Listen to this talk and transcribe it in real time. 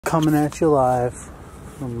Coming at you live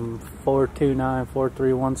from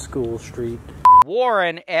 429-431 School Street.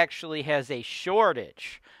 Warren actually has a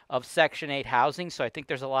shortage of Section 8 housing, so I think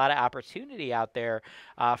there's a lot of opportunity out there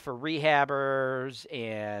for rehabbers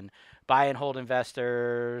and buy and hold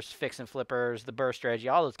investors, fix and flippers, the burst strategy,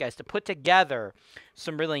 all those guys to put together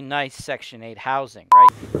some really nice Section 8 housing, right?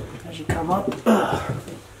 As you come up,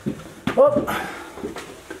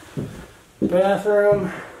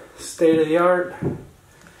 bathroom, state of the art.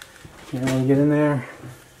 You know, when you get in there,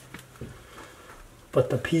 but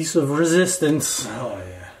the piece of resistance. Oh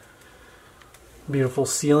yeah. Beautiful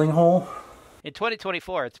ceiling hole. In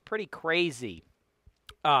 2024, it's pretty crazy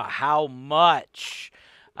how much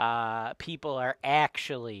people are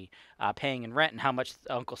actually paying in rent and how much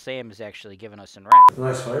Uncle Sam is actually giving us in rent.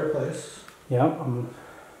 Nice fireplace. Yep.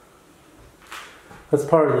 That's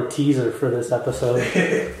part of the teaser for this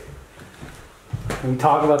episode. We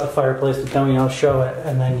talk about the fireplace, but then we don't show it,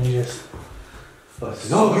 and then you just...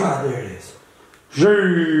 Oh God, there it is.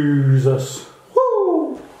 Jesus.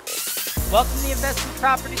 Woo! Welcome to the Investment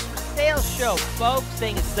Properties for Sale Show, folks.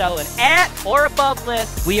 Saying it's selling at or above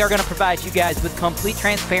list. We are going to provide you guys with complete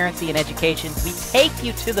transparency and education. We take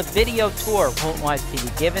you to the video tour of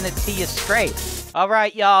HoltonWiseTV, giving it to you straight. All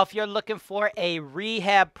right, y'all, if you're looking for a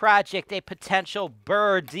rehab project, a potential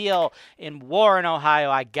BRRRR deal in Warren,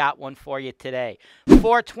 Ohio, I got one for you today.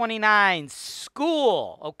 429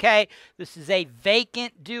 School, okay? This is a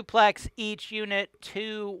vacant duplex, each unit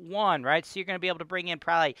 2-1, right? So you're going to be able to bring in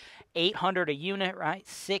probably $800 a unit, right?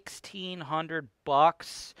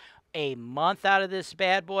 $1,600 a month out of this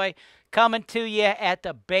bad boy. Coming to you at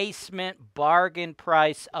the basement bargain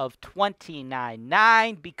price of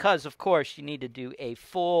 $29,900 because, of course, you need to do a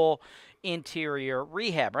full interior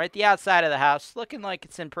rehab, right? The outside of the house looking like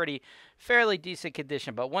it's in fairly decent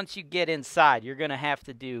condition, but once you get inside, you're going to have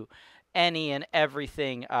to do any and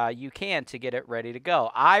everything you can to get it ready to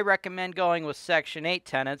go. I recommend going with Section 8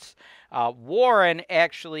 tenants. Warren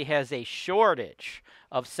actually has a shortage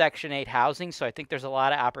of Section 8 housing, so I think there's a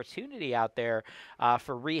lot of opportunity out there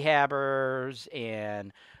for rehabbers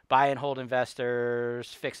and buy and hold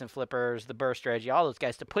investors, fix and flippers, the burst strategy, all those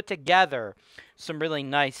guys to put together some really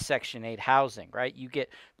nice Section 8 housing, right? You get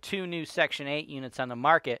 2 new Section 8 units on the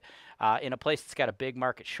market in a place that's got a big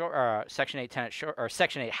market Section 8 tenant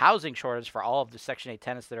Section 8 housing shortage for all of the Section 8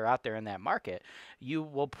 tenants that are out there in that market. You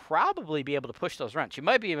will probably be able to push those rents. You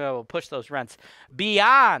might be able to push those rents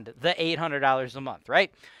beyond the $800 a month,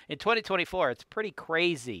 right? In 2024, it's pretty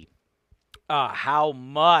crazy how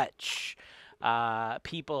much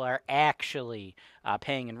people are actually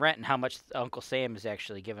paying in rent and how much Uncle Sam is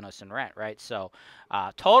actually giving us in rent, right? So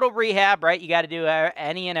total rehab, right? You got to do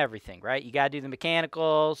any and everything, right? You got to do the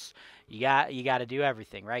mechanicals. You got to do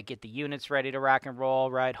everything, right? Get the units ready to rock and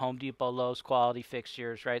roll, right? Home Depot, Lowe's quality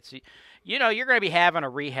fixtures, right? So, you know, you're going to be having a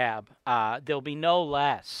rehab. There'll be no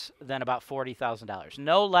less than about $40,000.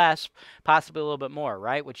 No less, possibly a little bit more,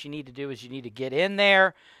 right? What you need to do is you need to get in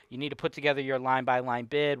there. You need to put together your line-by-line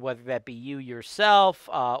bid, whether that be you yourself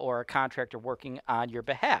or a contractor working on your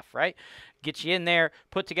behalf, right? Get you in there,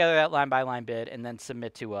 put together that line-by-line bid, and then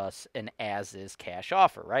submit to us an as-is cash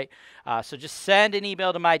offer, right? So just send an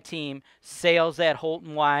email to my team,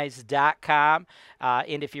 sales@HoltonWise.com.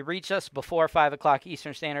 And if you reach us before 5 o'clock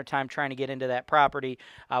Eastern Standard Time trying to get into that property,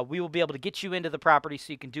 we will be able to get you into the property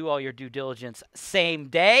so you can do all your due diligence same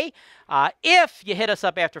day. If you hit us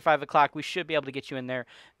up after 5 o'clock, we should be able to get you in there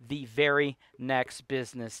the very next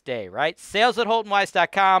business day, right?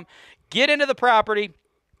 Sales@HoltonWise.com. Get into the property.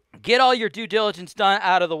 Get all your due diligence done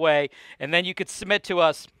out of the way, and then you could submit to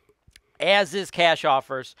us as-is cash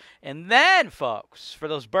offers. And then, folks, for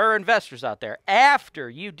those BRRRR investors out there, after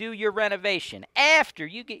you do your renovation, after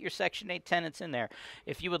you get your Section 8 tenants in there,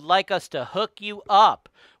 if you would like us to hook you up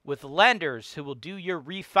with lenders who will do your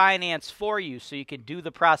refinance for you so you can do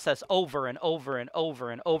the process over and over and over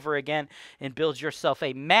and over again and build yourself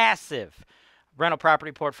a massive rental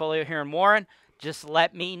property portfolio here in Warren, just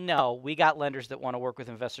let me know. We got lenders that want to work with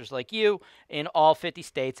investors like you in all 50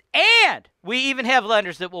 states. And we even have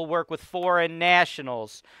lenders that will work with foreign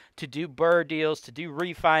nationals to do BRRRR deals, to do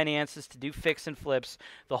refinances, to do fix and flips,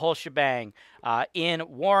 the whole shebang in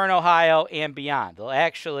Warren, Ohio, and beyond. They'll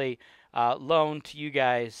actually loan to you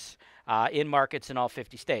guys in markets in all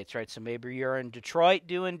 50 states, right? So maybe you're in Detroit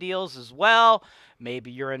doing deals as well. Maybe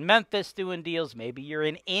you're in Memphis doing deals. Maybe you're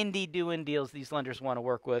in Indy doing deals. These lenders want to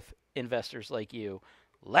work with investors like you.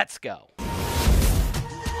 Let's go.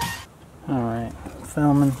 All right,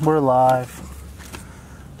 filming. We're live.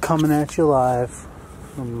 Coming at you live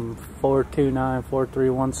from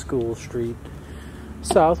 429-431 School Street,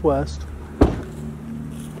 Southwest.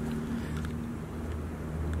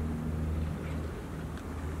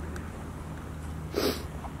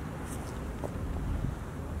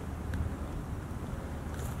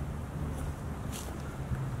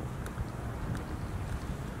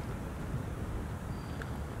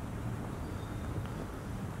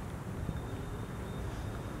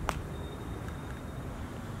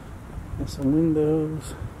 And some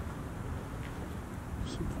windows.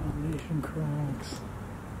 Some foundation cracks.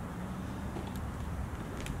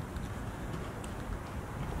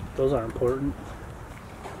 Those are important.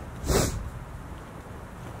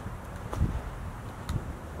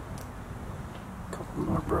 Couple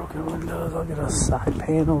more broken windows. I'll get a side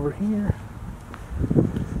pan over here.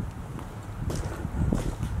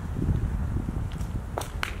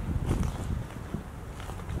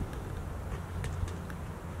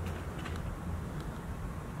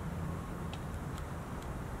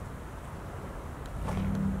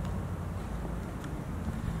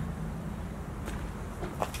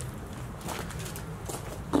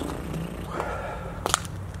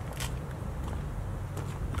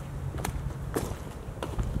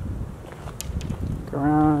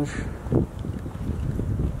 Garage.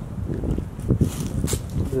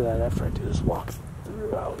 Do that after I do this walk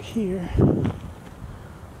through out here.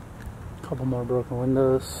 Couple more broken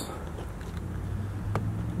windows.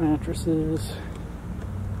 Mattresses.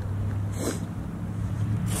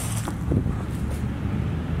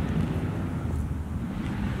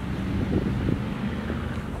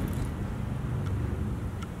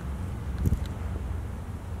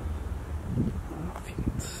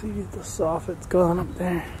 See the soffit's gone up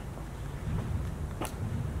there.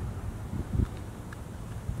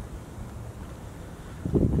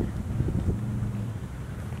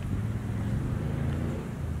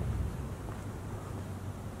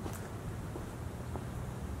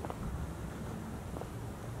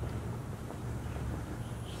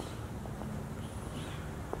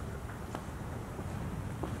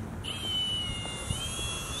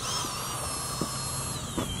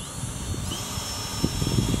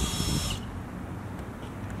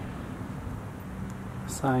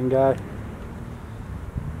 Sign guy.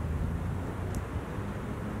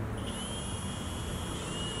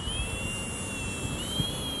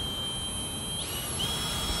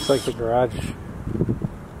 Looks like the garage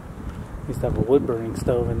used to have a wood burning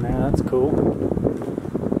stove in there. That's cool.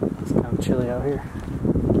 It's kind of chilly out here.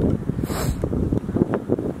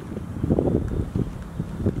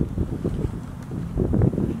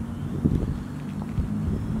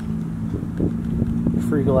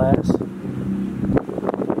 Free glass.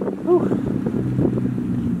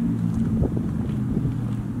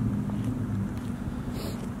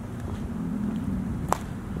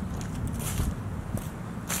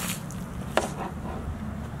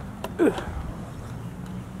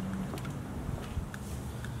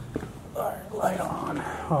 Alright, light on.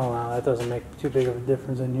 Oh wow, that doesn't make too big of a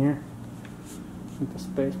difference in here. I think the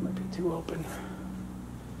space might be too open.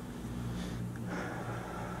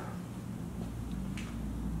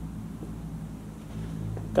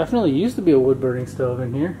 Definitely used to be a wood burning stove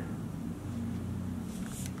in here.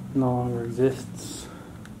 No longer exists.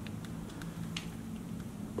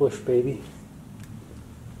 Bush baby.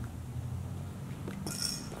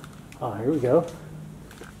 Oh, here we go.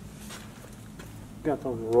 Got the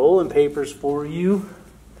rolling papers for you.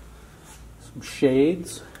 Some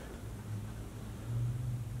shades.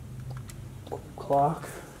 Clock.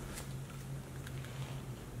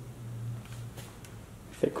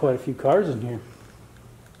 Fit quite a few cars in here.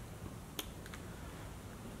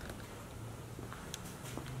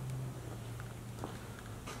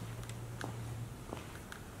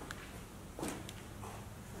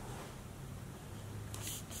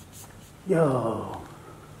 Yo,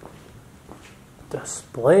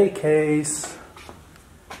 display case.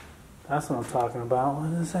 That's what I'm talking about.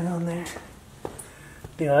 What does it say on there?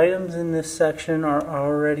 The items in this section are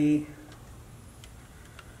already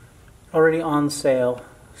on sale,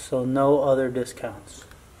 so no other discounts.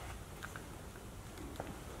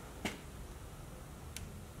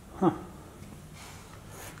 Huh.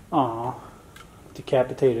 Aw,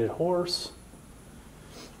 decapitated horse.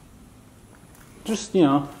 Just, you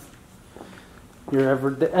know, your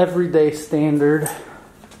everyday standard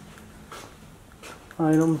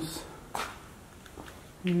items.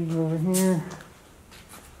 Over here.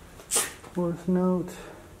 Worth note.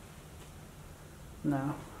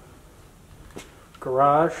 No.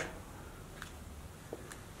 Garage.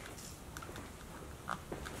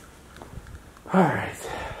 Alright.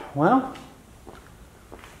 Well,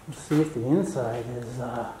 let's see if the inside is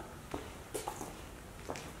I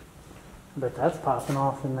bet that's popping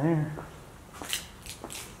off in there.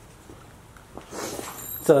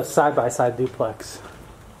 It's a side-by-side duplex.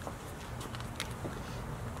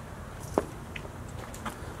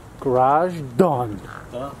 Garage done.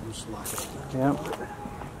 Yep.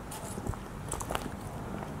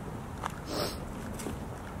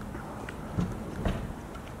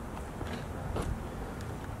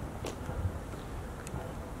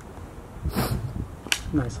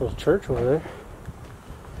 Nice little church over there.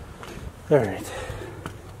 Alright.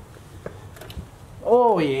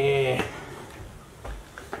 Oh yeah.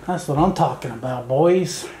 That's what I'm talking about,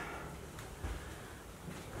 boys.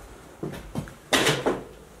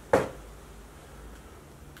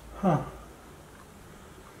 Huh.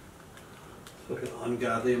 Look at the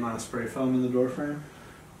ungodly amount of spray foam in the door frame.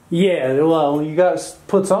 Yeah, well, you got to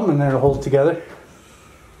put something in there to hold it together.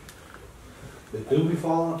 They do be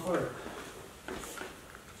falling apart.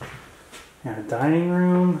 Got a dining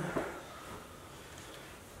room.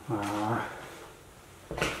 It's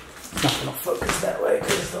not gonna focus that way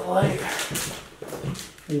because of the light.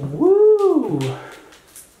 Woo!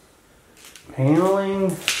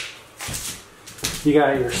 Paneling. You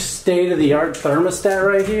got your state-of-the-art thermostat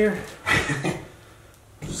right here.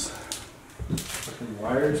 Fucking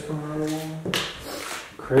wires coming out of the wall.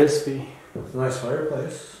 Crispy. It's a nice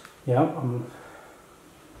fireplace. Yep.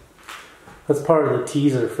 That's part of the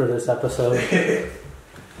teaser for this episode.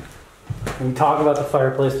 We talk about the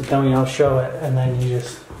fireplace, but then we don't show it, and then you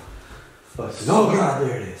just... Oh God,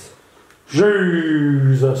 there it is.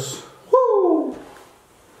 Jesus. Woo!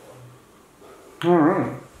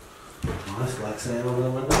 Alright. Nice Lexan over the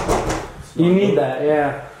window. You need that,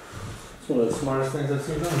 yeah. It's one of the smartest things I've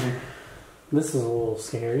seen down here. This is a little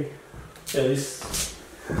scary. Yeah, these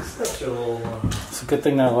steps are a little... It's a good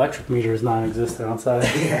thing that electric meter is non-existent outside.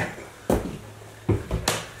 Yeah.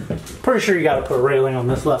 Pretty sure you gotta put a railing on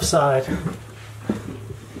this left side.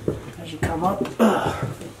 As you come up. Up.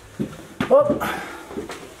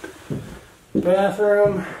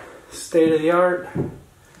 Bathroom. State of the art.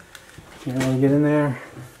 Can't really get in there.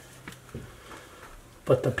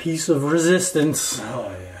 But the piece of resistance. Oh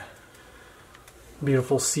yeah.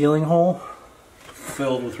 Beautiful ceiling hole.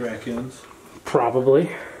 Filled with raccoons. Probably.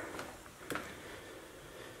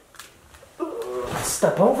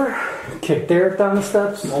 Step over. Kick Derek down the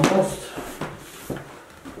steps. Almost.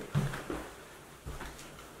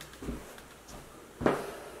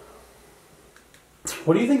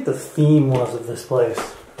 What do you think the theme was of this place?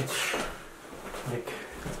 Like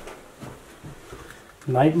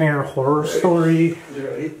nightmare horror story.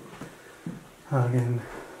 You're right. Again.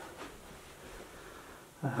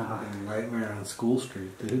 Nightmare on School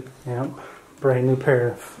Street, dude. Yep. Brand new pair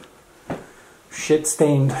of shit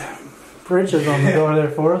stained bridges on the door there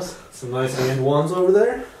for us. Some nice hand ones over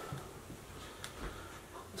there.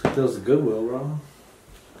 Took those to Goodwill, bro.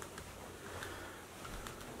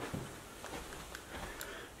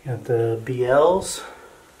 Got the BLs.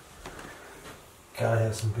 Gotta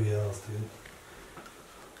have some BLs, dude.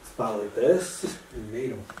 A spot like this, you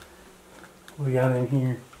need them. What we got in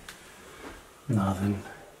here? Nothing.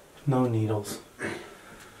 No needles. You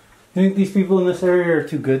think these people in this area are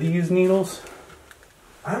too good to use needles?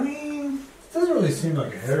 I mean, it doesn't really seem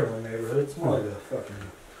like a heroin neighborhood. It's more like a fucking,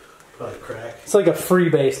 probably crack. It's like a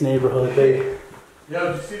free-based neighborhood, baby.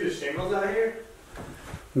 Yo, did you see the shingles out here?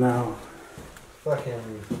 No.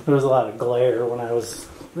 Fucking... There was a lot of glare when I was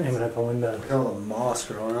aiming at the window. all the moss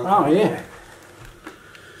growing up. Oh, yeah.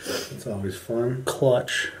 It's always fun.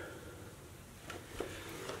 Clutch.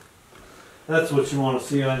 That's what you want to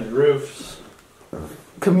see on your roofs.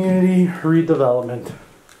 Community redevelopment.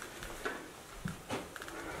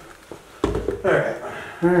 Alright.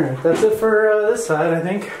 Alright, that's it for this side, I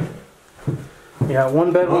think. Yeah,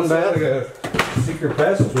 one bed, one bath. Like a secret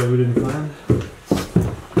passageway we didn't find.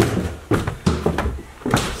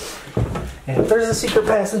 And if there's a secret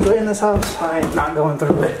passageway in this house, I'm not going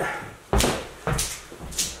through it.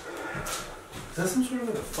 Is that some sort of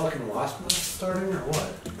like a fucking wasp nest starting or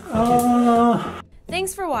what?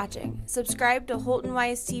 Thanks for watching. Subscribe to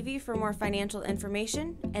HoltonWise TV for more financial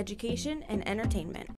information, education, and entertainment.